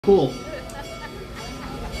Cool.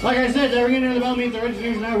 Like I said, the ringing of the bell means the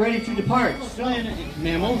engineers are now ready to depart.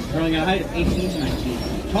 Mammals growing at a height of 18 to 19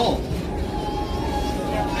 feet tall.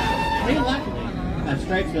 They lack have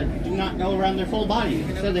stripes that do not go around their full body.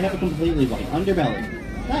 Instead, they have a completely white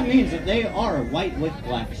underbelly. That means that they are white with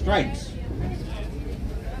black stripes.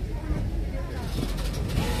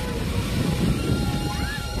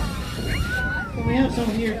 So we have some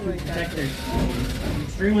here to protect their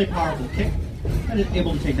extremely powerful kick that is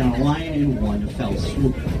able to take down a lion in one fell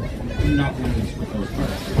swoop. Do not want to mix with those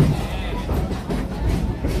birds.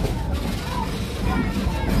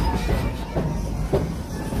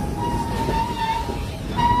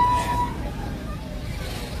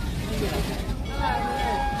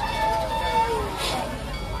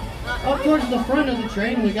 Up towards the front of the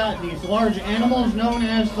train, we got these large animals known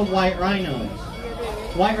as the white rhinos.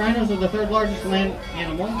 White rhinos are the third largest land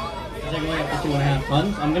animal. They weigh up to 2.5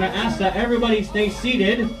 tons. I'm going to ask that everybody stay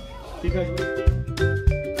seated because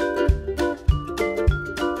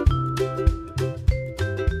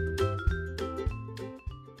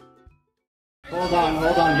Hold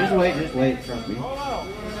on, just wait, trust me.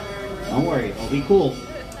 Don't worry, I'll be cool.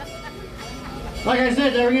 Like I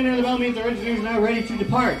said, the ringing of the bell means the engineers are now ready to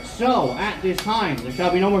depart. So, at this time, there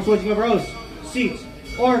shall be no more switching of rows, seats,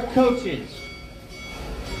 or coaches.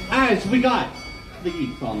 As we got the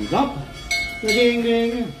thumbs up, the ding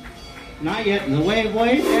ding, not yet, the wave,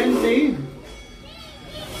 and the...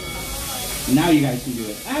 Now you guys can do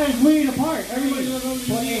it. As we depart, everybody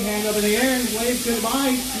put a hand up in the air and wave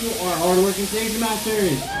goodbye to our hard-working stage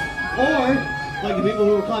masters. Or, like the people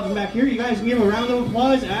who are clapping back here, you guys can give a round of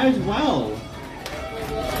applause as well.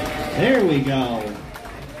 There we go.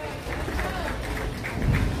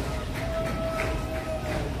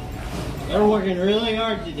 They're working really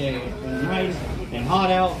hard today. It's been nice and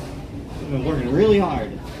hot out. We've been working really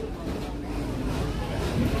hard.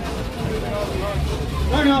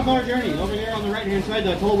 Starting off our journey, over here on the right-hand side,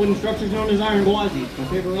 the tall wooden structure is known as Iron Gwazi, my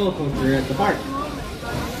favorite roller coaster at the park.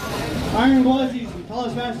 Iron Gwazi is the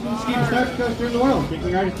tallest, fastest, and steepest starter coaster in the world,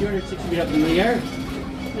 taking riders 260 feet up in the air.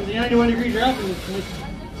 There's a 91-degree drop, and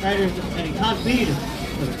riders at a top speed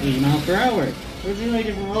of 80 miles per hour. Originally,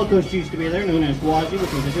 different roller coasters used to be there, known as Gwazi,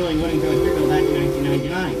 which was a thrilling wooden coaster built back in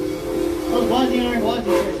 1999. Both Gwazi and Iron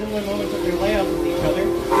Gwazi share similar moments of their layout with each other.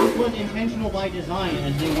 This was intentional by design,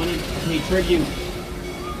 as they wanted to pay tribute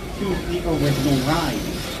to the original ride.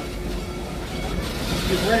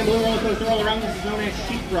 This red and blue roller coaster all around us is known as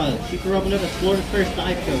Sheepra. Sheepra opened up as Florida's first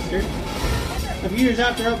dive coaster. A few years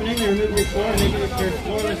after opening, they removed the Explorer and made it their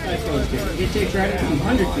floorless dive coaster. It takes riders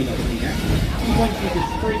 200 feet up in the air. 2 points you can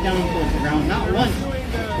straight down towards the ground, not once, but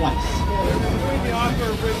twice.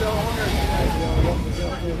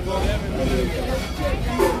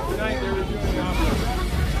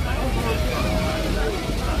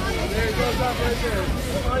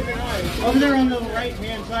 Over there on the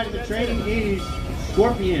right-hand side of the train is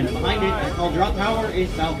Scorpion. Behind it, it's called Drop Tower, is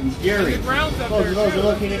Falcon's Fury. Both of those are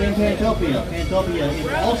located in Pantopia. Pantopia is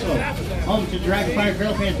also home to Dragon Fire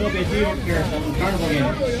Grill, Pantopia Theater, Carousel, and Carnival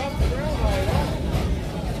Games.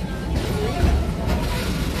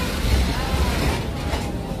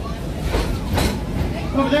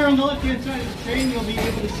 Over there on the left-hand side of the train, you'll be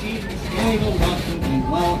able to see the Stanleyville Rocking as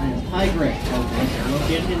well as Tigris. Both are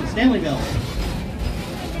located in Stanleyville.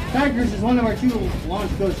 Tigris is one of our 2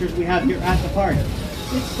 launch coasters we have here at the park.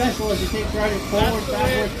 It's special as it takes riders forward,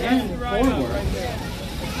 backwards, and forward.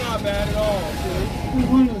 It's not bad at all. It's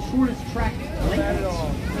one of the shortest track lengths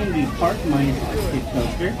in the park, minus the skid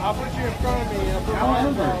coaster. I'll put you in front of me.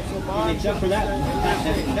 However, except for that, the fact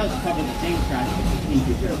that it does cover the same track in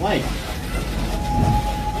different light.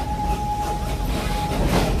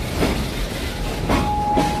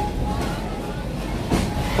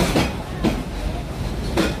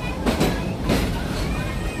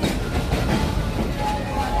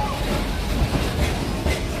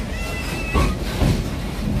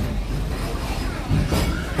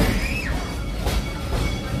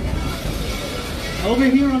 Over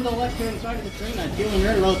here on the left-hand side of the train, that teal and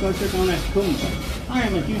red roller coaster known as Kumba. I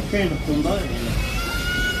am a huge fan of Kumba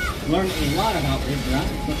and learned a lot about this ride,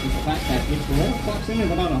 such as the fact that its roll clocks in at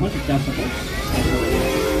about 100 decibels. I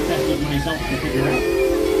tested myself to figure out.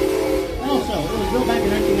 Also, it was built back in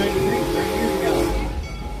 1993, 30 years ago.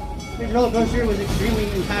 This roller coaster was extremely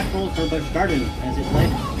impactful for Busch Gardens, as it led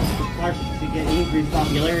the park to get increased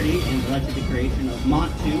popularity and led to the creation of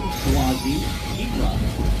Montu, Gwazi, Sheepra.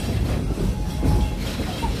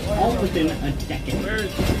 All within a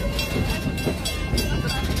decade.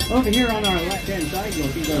 Over here on our left-hand side, you'll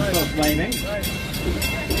see those folks waving.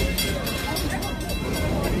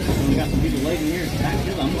 And we got some people waving here back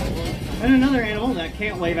to them. And another animal that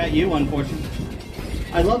can't wave at you, unfortunately.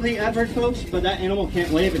 I love the effort, folks, but that animal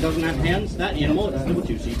can't wave. It doesn't have hands. That animal is the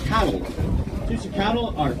Watusi cattle. Watusi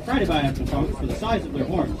cattle are prided by African farmers for the size of their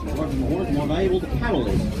horns. The larger the horns, the more valuable the cattle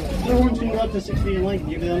is. Their horns can go up to 6 feet in length,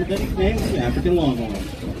 giving them the nickname the African Longhorn.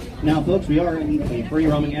 Now, folks, we are in a free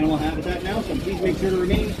roaming animal habitat now, so please make sure to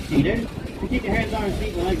remain seated and keep your hands on your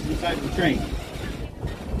feet and legs inside of the train.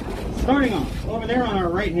 Starting off, over there on our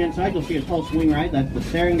right-hand side, you'll see a tall swing ride. That's the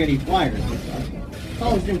Serengeti Flyer.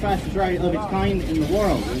 Tallest and fastest ride of its kind in the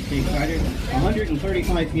world. It takes riders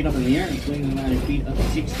 135 feet up in the air and swings them at a speed of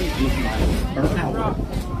 68 miles per hour.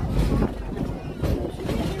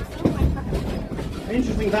 The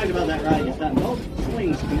interesting fact about that ride is that both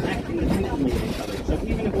swings can act independently of each other. So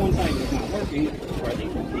even if one side is not working, or they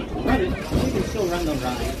need to run it, you can still run the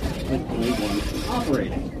ride with only one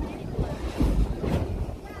operating.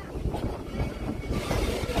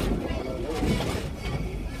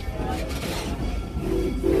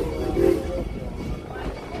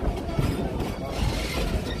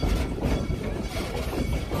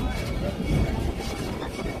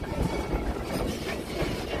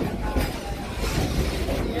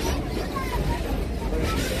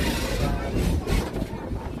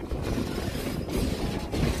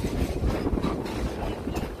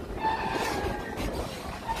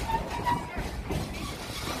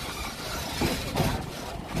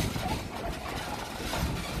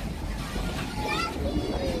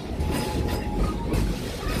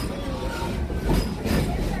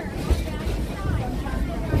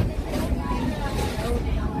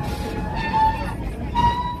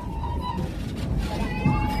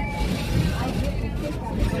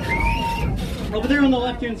 Over there on the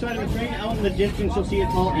left-hand side of the train, out in the distance, you'll see a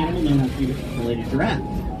tall animal known as the articulated giraffe.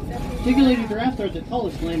 Articulated giraffes are the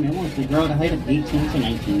tallest land mammals. They grow at a height of 18 to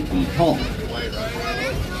 19 feet tall.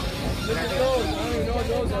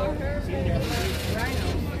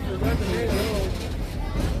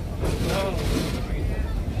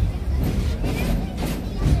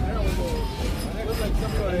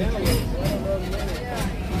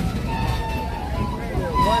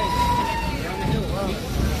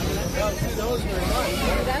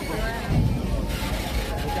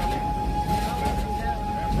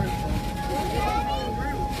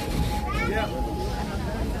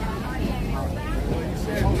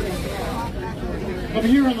 Over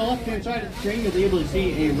here on the left-hand side of the train, you'll be able to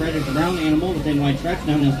see a reddish-brown animal with thin white stripes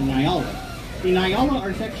known as the Nyala. The Nyala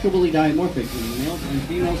are sexually dimorphic, meaning males and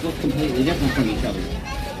females look completely different from each other.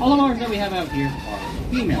 All of ours that we have out here are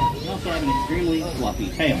females. They also have an extremely fluffy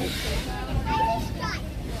tail.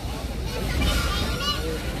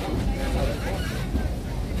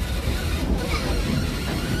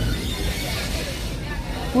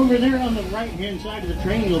 Over there on the right-hand side of the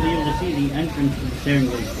train, you'll be able to see the entrance to the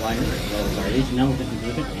Serengeti Flyer, as well as our Asian elephant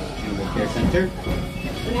exhibit and animal care center.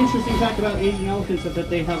 An interesting fact about Asian elephants is that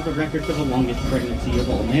they have the record for the longest pregnancy of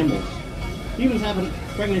all mammals. Humans have a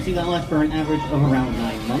pregnancy that lasts for an average of around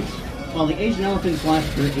 9 months, while the Asian elephants last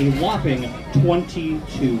for a whopping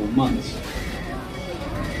 22 months.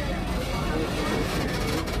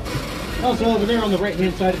 Also, over there on the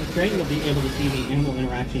right-hand side of the train, you'll be able to see the animal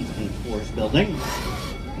interactions in the forest building.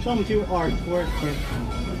 Some to our tourist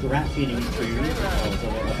giraffe feeding experience, as well as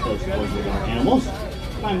other up-close tours with our animals.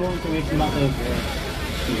 Find more information about those here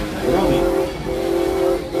in Nairobi.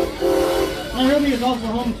 Nairobi is also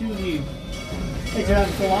home to the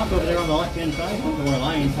exotic co-op over there on the left-hand side, home to our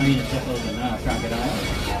lions, hyenas, hippos, and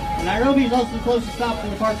crocodiles. Nairobi is also the closest stop to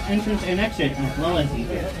the park's entrance and exit, as well as the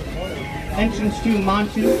entrance to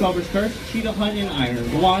Montu, Cobra's Curse, Cheetah Hunt, and Iron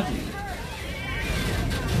Gwazi.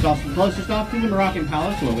 It's also the closest stop to the Moroccan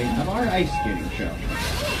Palace, where we have our ice skating show.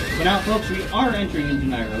 But now, folks, we are entering into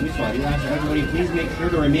Nairobi, so I do ask everybody, please make sure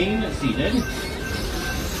to remain seated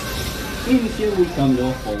until we come to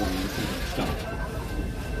a full stop.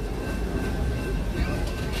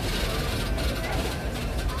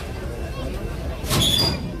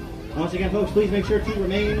 Once again, folks, please make sure to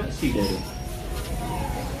remain seated.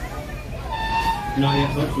 Not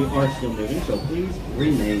yet, folks, we are still moving, so please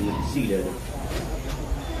remain seated.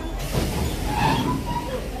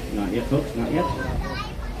 Not yet, folks, not yet.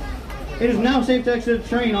 It is now safe to exit the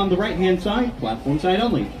train on the right-hand side, platform side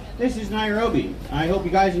only. This is Nairobi. I hope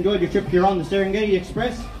you guys enjoyed your trip here on the Serengeti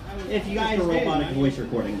Express. If you guys did, robotic voice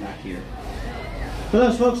recording back here. For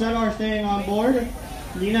those folks that are staying on board,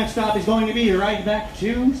 the next stop is going to be a ride back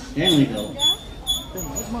to Stanleyville.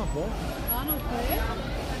 Where's my boy?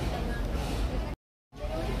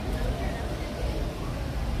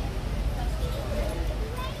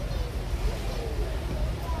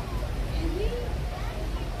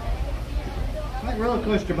 That roller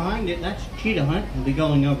coaster behind it, that's Cheetah Hunt. We'll be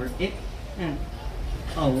going over it and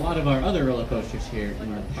a lot of our other roller coasters here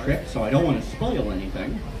in the trip, so I don't want to spoil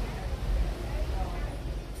anything.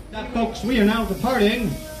 Now, folks, we are now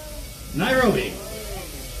departing Nairobi.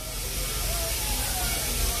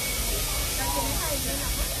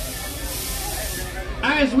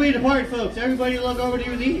 As we depart, folks, everybody look over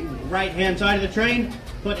to the right-hand side of the train,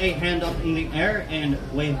 put a hand up in the air, and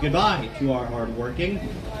wave goodbye to our hard-working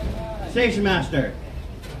station master.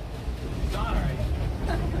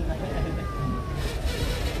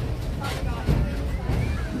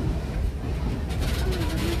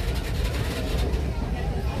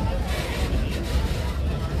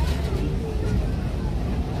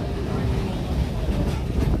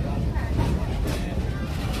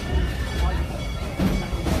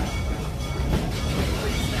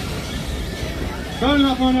 Starting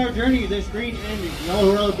off on our journey, this green and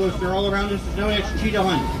yellow roller coaster all around us is known as Cheetah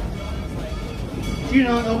Hunt. Cheetah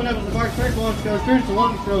Hunt opened up as the park's first launch coaster. It's the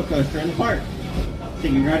longest roller coaster in the park.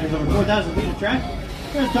 Taking riders over 4,000 feet of track,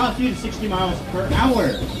 there's a top speed of 60 miles per hour.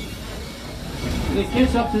 It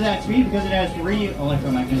gets up to that speed because it has 3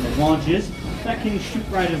 electromagnetic launches that can shoot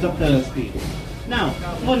riders up to those speeds. Now,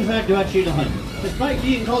 fun fact about Cheetah Hunt. Despite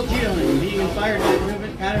being called Cheetah Hunt and being inspired by the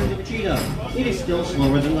movement patterns of a cheetah, it is still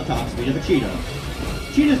slower than the top speed of a cheetah.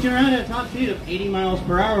 Cheetahs turn around at a top speed of 80 miles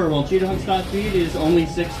per hour, while Cheetah Hunt's top speed is only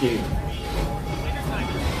 60.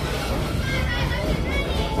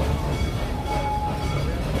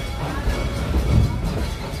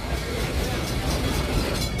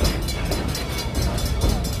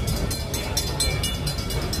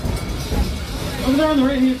 Over there on the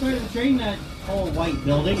right-hand side of the train, that tall white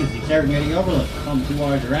building is the Serengeti Overlook, home to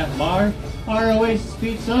our giraffe bar, our Oasis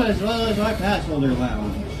Pizza, as well as our pass holder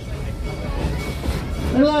lounge.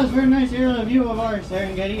 It allows for a nice aerial view of our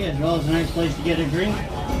Serengeti, as well as a nice place to get a drink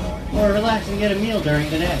or relax and get a meal during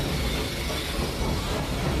the day.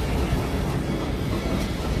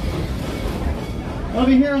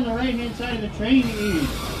 Over here on the right-hand side of the train is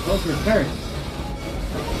Gopher Skirts.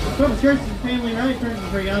 Gopher Skirts is a family ride perfect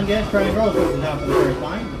for young guests trying roller coasters out for the first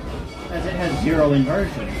time, as it has 0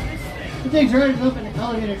 inversion. It takes riders up an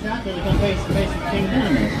elevator shaft where they come face to face with king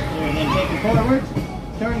animals. They're then taken forwards,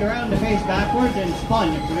 turned around to face backwards, and spun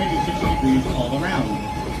at 360 degrees all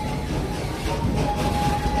around.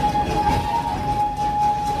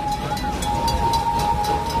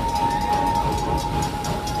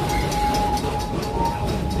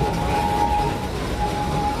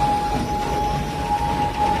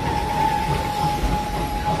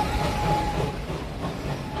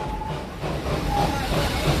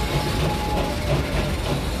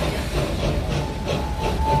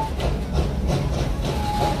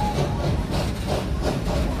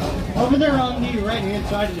 Over there on the right-hand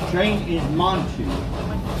side of the train is Montu.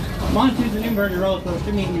 Montu is an inverted roller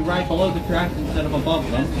coaster, meaning you ride below the tracks instead of above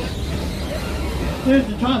them. There's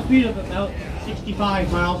the top speed of about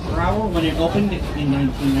 65 miles per hour when it opened in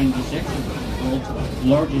 1996. It was the world's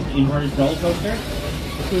largest inverted roller coaster.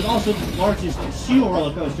 It was also the largest seal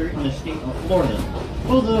roller coaster in the state of Florida.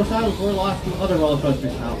 Both of those titles were lost to other roller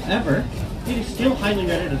coasters, however. It is still highly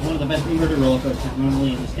rated as one of the best inverted roller coasters, not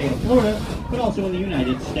only in the state of Florida, but also in the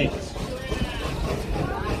United States.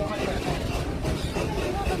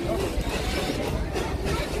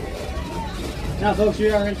 Now, folks, we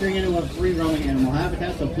are entering into a free roaming animal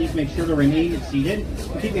habitat, so please make sure to remain seated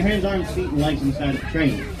and keep your hands, arms, feet, and legs inside of the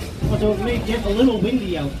train. Also, it may get a little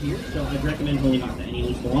windy out here, so I'd recommend holding on to any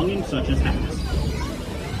loose belongings, such as hats.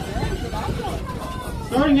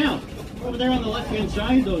 Starting out, over there on the left-hand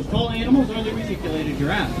side, those tall animals are the reticulated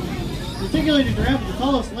giraffe. The reticulated giraffe is the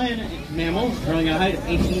tallest land mammal, growing at a height of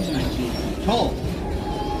 18 to 19 feet tall.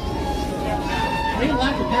 They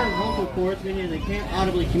lack a pair of vocal cords, meaning they can't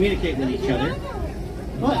audibly communicate with each other,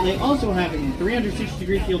 but they also have a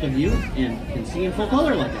 360-degree field of view and can see in full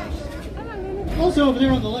color like us. Also, over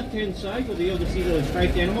there on the left-hand side, you'll be able to see those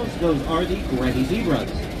striped animals. Those are the gray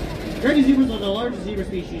zebras. Gray zebras are the largest zebra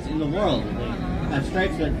species in the world. They have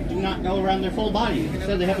stripes that do not go around their full body.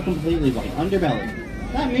 Instead, they have a completely white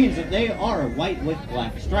underbelly. That means that they are white with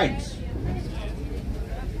black stripes.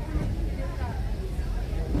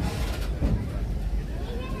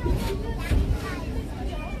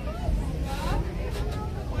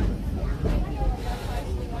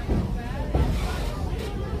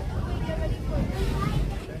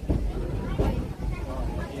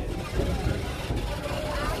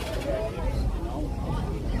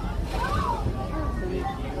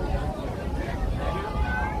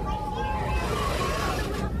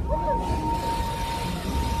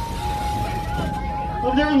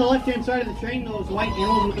 Over there on the left-hand side of the train, those white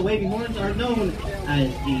animals with the wavy horns are known as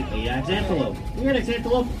the Ajax antelope. The Ajax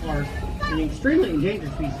antelope are An extremely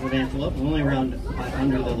endangered species of antelope, only around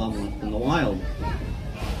 500 of them left in the wild.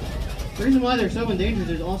 The reason why they're so endangered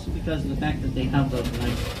is also because of the fact that they have those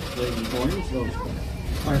nice wavy horns. Those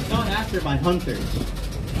are sought after by hunters.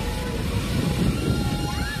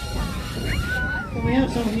 But we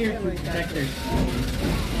have some here to protect their species.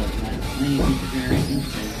 Many future generations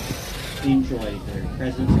can enjoy their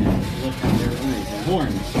presence and look at their amazing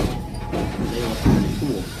horns. They look pretty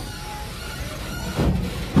cool.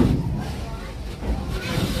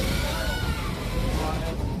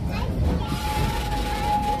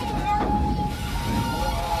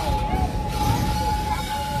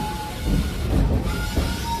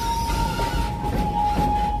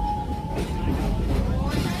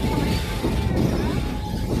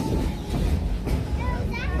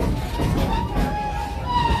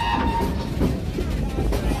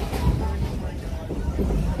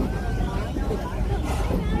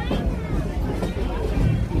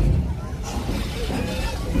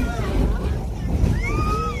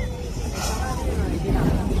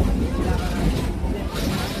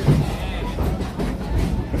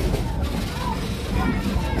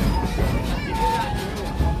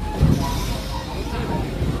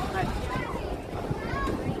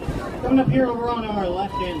 Coming up here over on our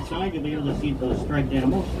left-hand side, you'll be able to see those striped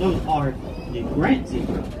animals. Those are the Grant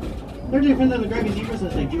zebra. They're different than the gravy zebras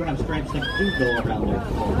as they do have stripes that do go around their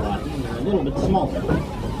whole body, and they're a little bit smaller.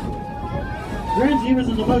 Grant zebras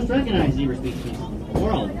are the most recognized zebra species in the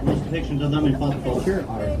world. Most depictions of them in pop culture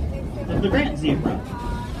are of the Grant zebra.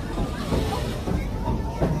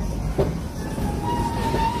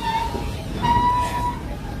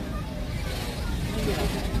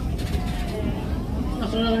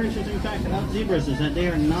 Also, another interesting fact about zebras is that they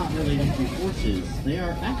are not related to horses. They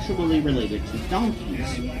are actually related to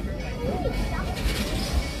donkeys.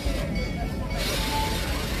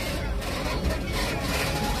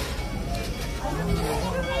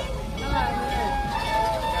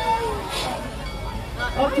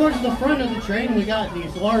 Up towards the front of the train, we got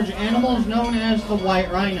these large animals known as the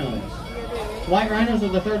white rhinos. White rhinos are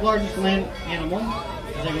the third largest land animal.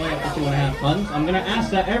 They weigh up to 2.5 tons. I'm going to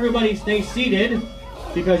ask that everybody stay seated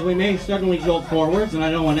because we may suddenly jolt forwards, and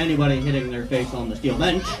I don't want anybody hitting their face on the steel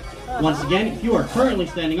bench. Once again, if you are currently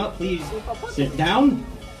standing up, please sit down.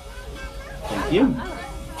 Thank you.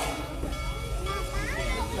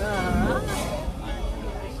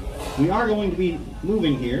 We are going to be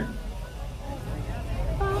moving here.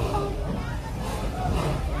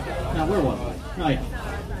 Now, where was I? Oh, yeah.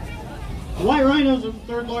 The white rhinos are the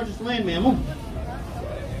third largest land mammal.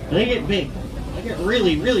 They get big. They get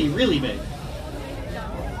really, really, really big.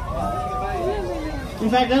 In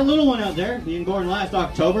fact, that little one out there, being born last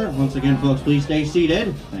October, once again, folks, please stay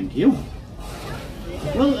seated. Thank you.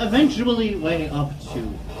 Will eventually weigh up to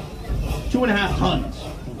 2.5 tons,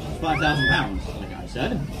 which is 5,000 pounds, like I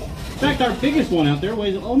said. In fact, our biggest one out there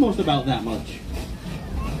weighs almost about that much.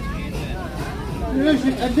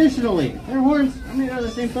 Additionally, their horns are made out of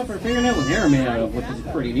the same stuff our fingernail and hair are made out of, which is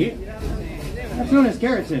pretty neat. That's known as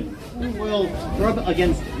keratin. It will rub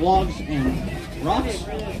against logs and rocks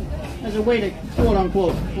as a way to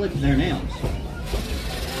quote-unquote clip their nails.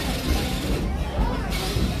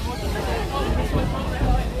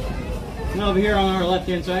 Now over here on our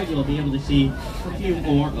left-hand side, you'll be able to see a few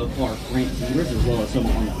more of our Grant zebras as well as some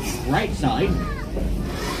on the right side.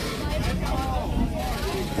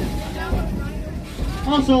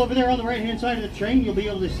 Also, over there on the right-hand side of the train, you'll be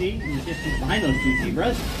able to see, in the distance behind those two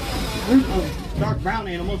zebras, a group of dark brown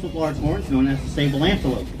animals with large horns known as the sable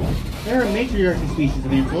antelope. They're a matriarchal species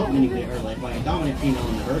of antelope, meaning they are led by a dominant female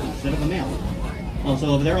in the herd instead of a male. Also,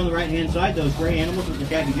 over there on the right-hand side, those gray animals with the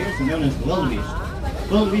shaggy beards are known as the wildebeest.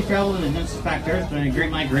 Wildebeest travel in the densest packed herds during a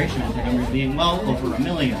great migration, with their numbers being well over 1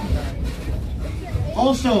 million.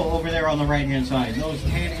 Also, over there on the right-hand side, those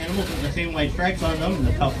tan animals with the same white stripes on them and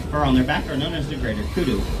the tough fur on their back are known as the greater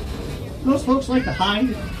kudu. Most folks like to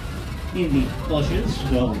hide in the bushes,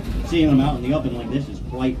 so seeing them out in the open like this is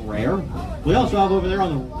quite rare. We also have over there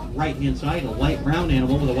on the right-hand side a white-brown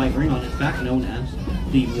animal with a white ring on its back known as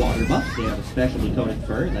the water buck. They have a specially coated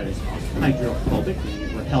fur that is hydrophobic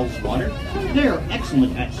and repels water. They are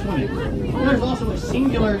excellent at swimming. There's also a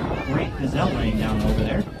singular great gazelle laying down over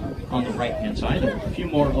there on the right-hand side. There's a few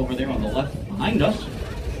more over there on the left behind us.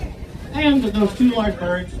 And those two large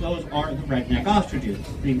birds, those are the redneck ostriches.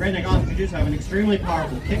 The redneck ostriches have an extremely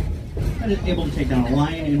powerful kick that is able to take down a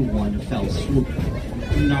lion in one fell swoop.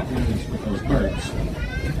 Do not want to mess with those birds.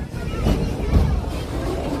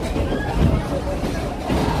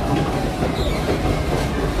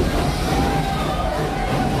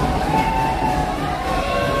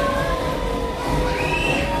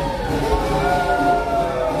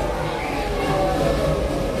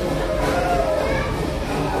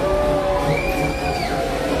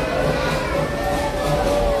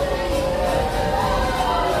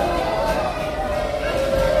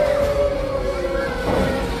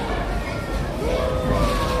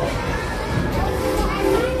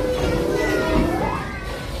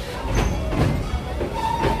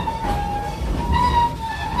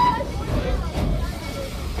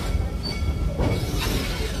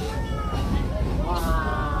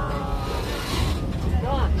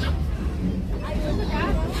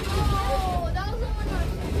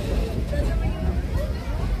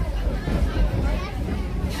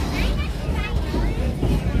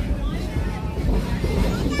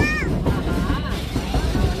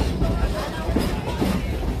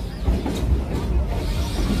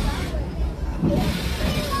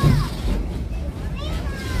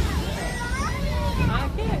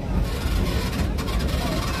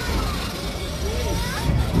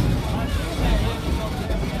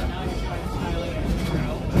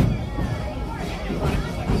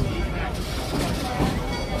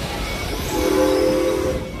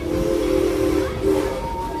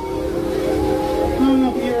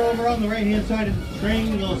 right-hand side of the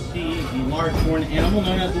train, you'll see a large horned animal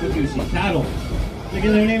known as the Watusi cattle. They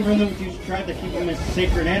get their name from the Watusi tribe that keep them as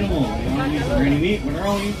sacred animals. They aren't used for any meat, but they're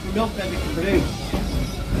all used for milk that they can produce.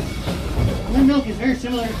 Their milk is very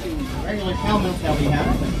similar to regular cow milk that we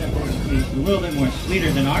have, except for it's a little bit more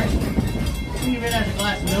sweeter than ours. Think of it as a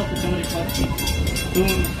glass of milk with somebody puts a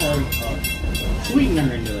spoon or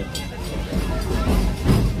sweetener into it.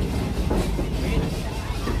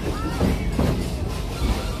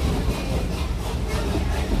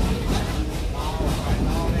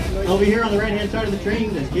 Over here on the right-hand side of the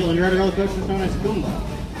train, the steel and rudder roller coaster is known as Kumba.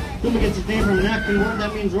 Kumba gets its name from an African word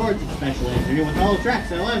that means roars. It's specially engineered with hollow tracks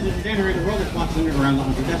that allows it to generate a roar that clocks in at around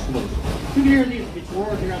 100 decibels. You can hear its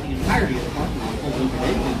roar throughout the entirety of the park on full winter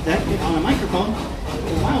day. You can detect it on a microphone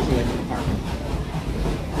miles away from the park.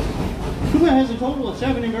 Kumba has a total of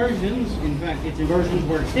 7 inversions. In fact, its inversions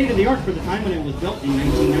were state-of-the-art for the time when it was built in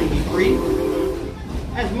 1993,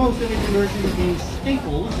 as most of its inversions became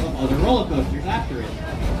staples of other roller coasters after it.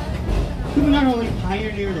 Kumba not only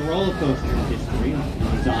pioneered the roller coaster history and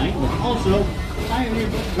design, but also pioneered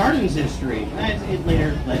Busch Gardens history, as it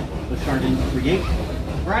later let Busch Gardens create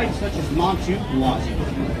rides such as Momento,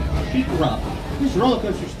 Shikra. This roller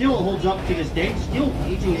coaster still holds up to this day, still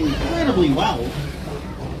aging incredibly well,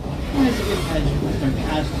 as it has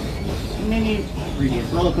surpassed many previous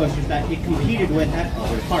roller coasters that it competed with at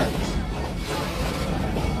other parks.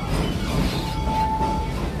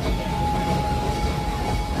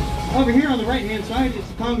 Over here on the right-hand side, it's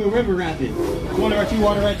the Congo River Rapids. It's one of our 2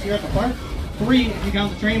 water rides here at the park. 3 if you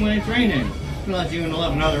count the train when it's raining. Plus you and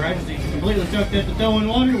 11 other rides that you completely soaked at the toe in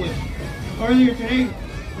water with. Earlier today,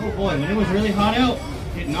 oh boy, when it was really hot out,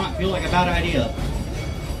 it did not feel like a bad idea.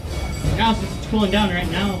 Now since it's cooling down right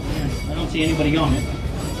now, I don't see anybody on it.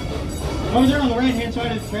 Over there on the right-hand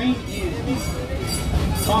side of the train is the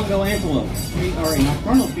Congo antelope. They are a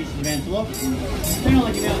nocturnal species of antelope. They don't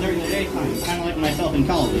like to be out during the daytime, kind of like myself in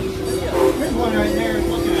college. There's one right there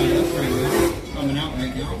looking at us right now. Coming out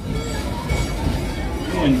right now.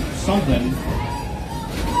 Doing something.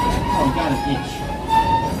 Oh, got an itch.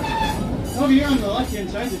 Over here on the left-hand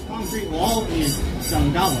side, this concrete wall is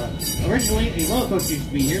Sangala. Originally, a roller coaster used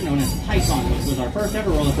to be here known as Python, which was our first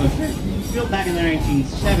ever roller coaster, built back in the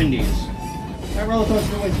 1970s. That roller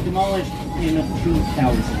coaster was demolished in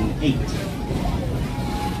 2008.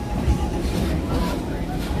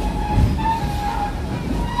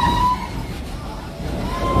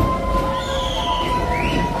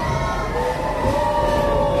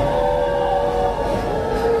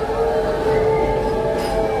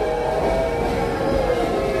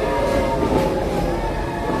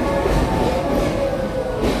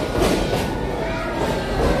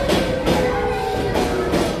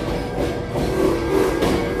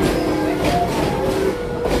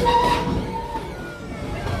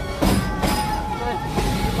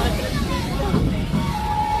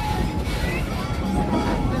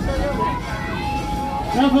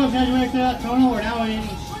 Now folks, as we exit that tunnel, we're now in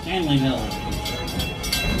Stanleyville.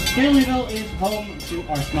 Stanleyville is home to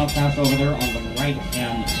our smokehouse over there on the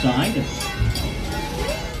right-hand side.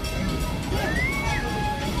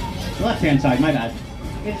 The left-hand side, my bad.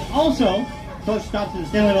 It's also close stop to the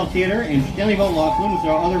Stanleyville Theater and Stanleyville Law Flume, which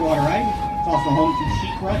are our other water ride. It's also home to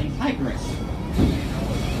Shikra and Tigris.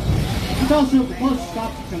 It's also the closest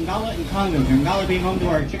stop to Tongala and Congo. Tongala being home to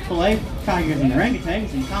our Chick-fil-A, tigers and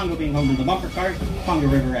orangutans, and Congo being home to the bumper cars, Congo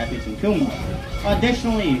River Rapids, and Kumba.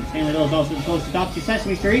 Additionally, Stanleyville is also the closest stop to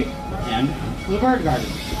Sesame Street and the Bird Garden.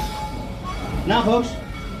 Now, folks,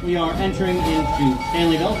 we are entering into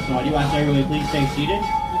Stanleyville, so I do ask everybody please stay seated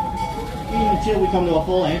until we come to a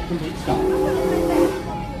full and complete stop.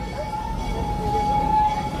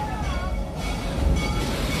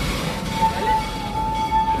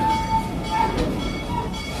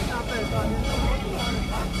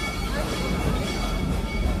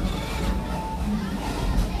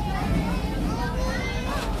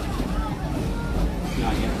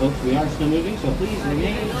 Not yet, folks. We are still moving, so please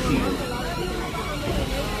remain seated.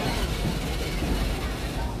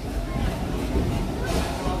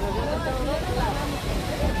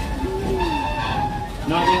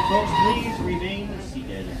 Not yet, folks. Please remain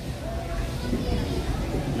seated.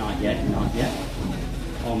 Not yet, not yet.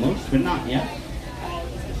 Almost, but not yet.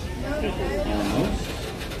 Almost.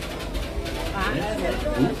 Yes.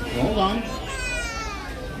 Ooh, hold on.